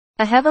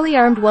A heavily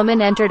armed woman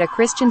entered a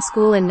Christian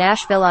school in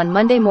Nashville on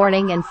Monday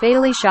morning and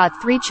fatally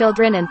shot 3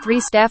 children and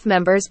 3 staff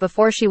members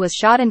before she was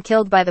shot and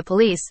killed by the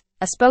police,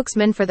 a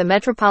spokesman for the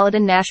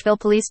Metropolitan Nashville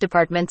Police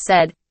Department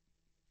said.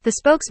 The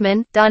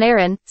spokesman, Don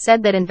Aaron,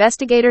 said that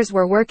investigators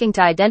were working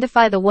to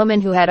identify the woman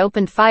who had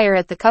opened fire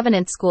at the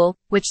Covenant School,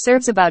 which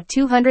serves about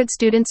 200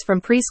 students from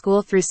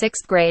preschool through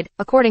 6th grade,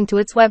 according to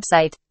its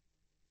website.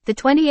 The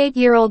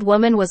 28-year-old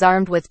woman was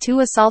armed with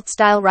 2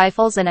 assault-style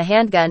rifles and a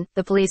handgun,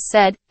 the police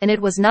said, and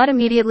it was not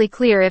immediately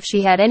clear if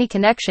she had any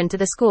connection to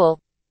the school.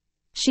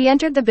 She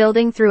entered the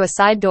building through a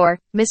side door,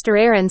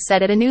 Mr. Aaron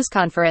said at a news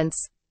conference.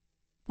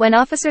 When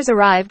officers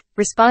arrived,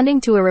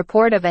 responding to a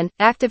report of an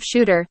active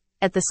shooter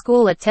at the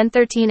school at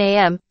 10:13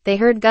 a.m., they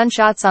heard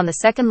gunshots on the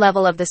second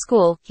level of the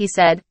school, he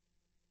said.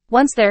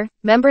 Once there,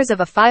 members of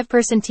a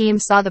 5-person team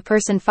saw the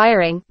person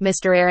firing,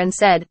 Mr. Aaron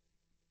said.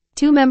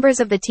 2 members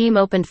of the team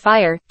opened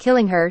fire,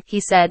 killing her, he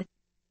said.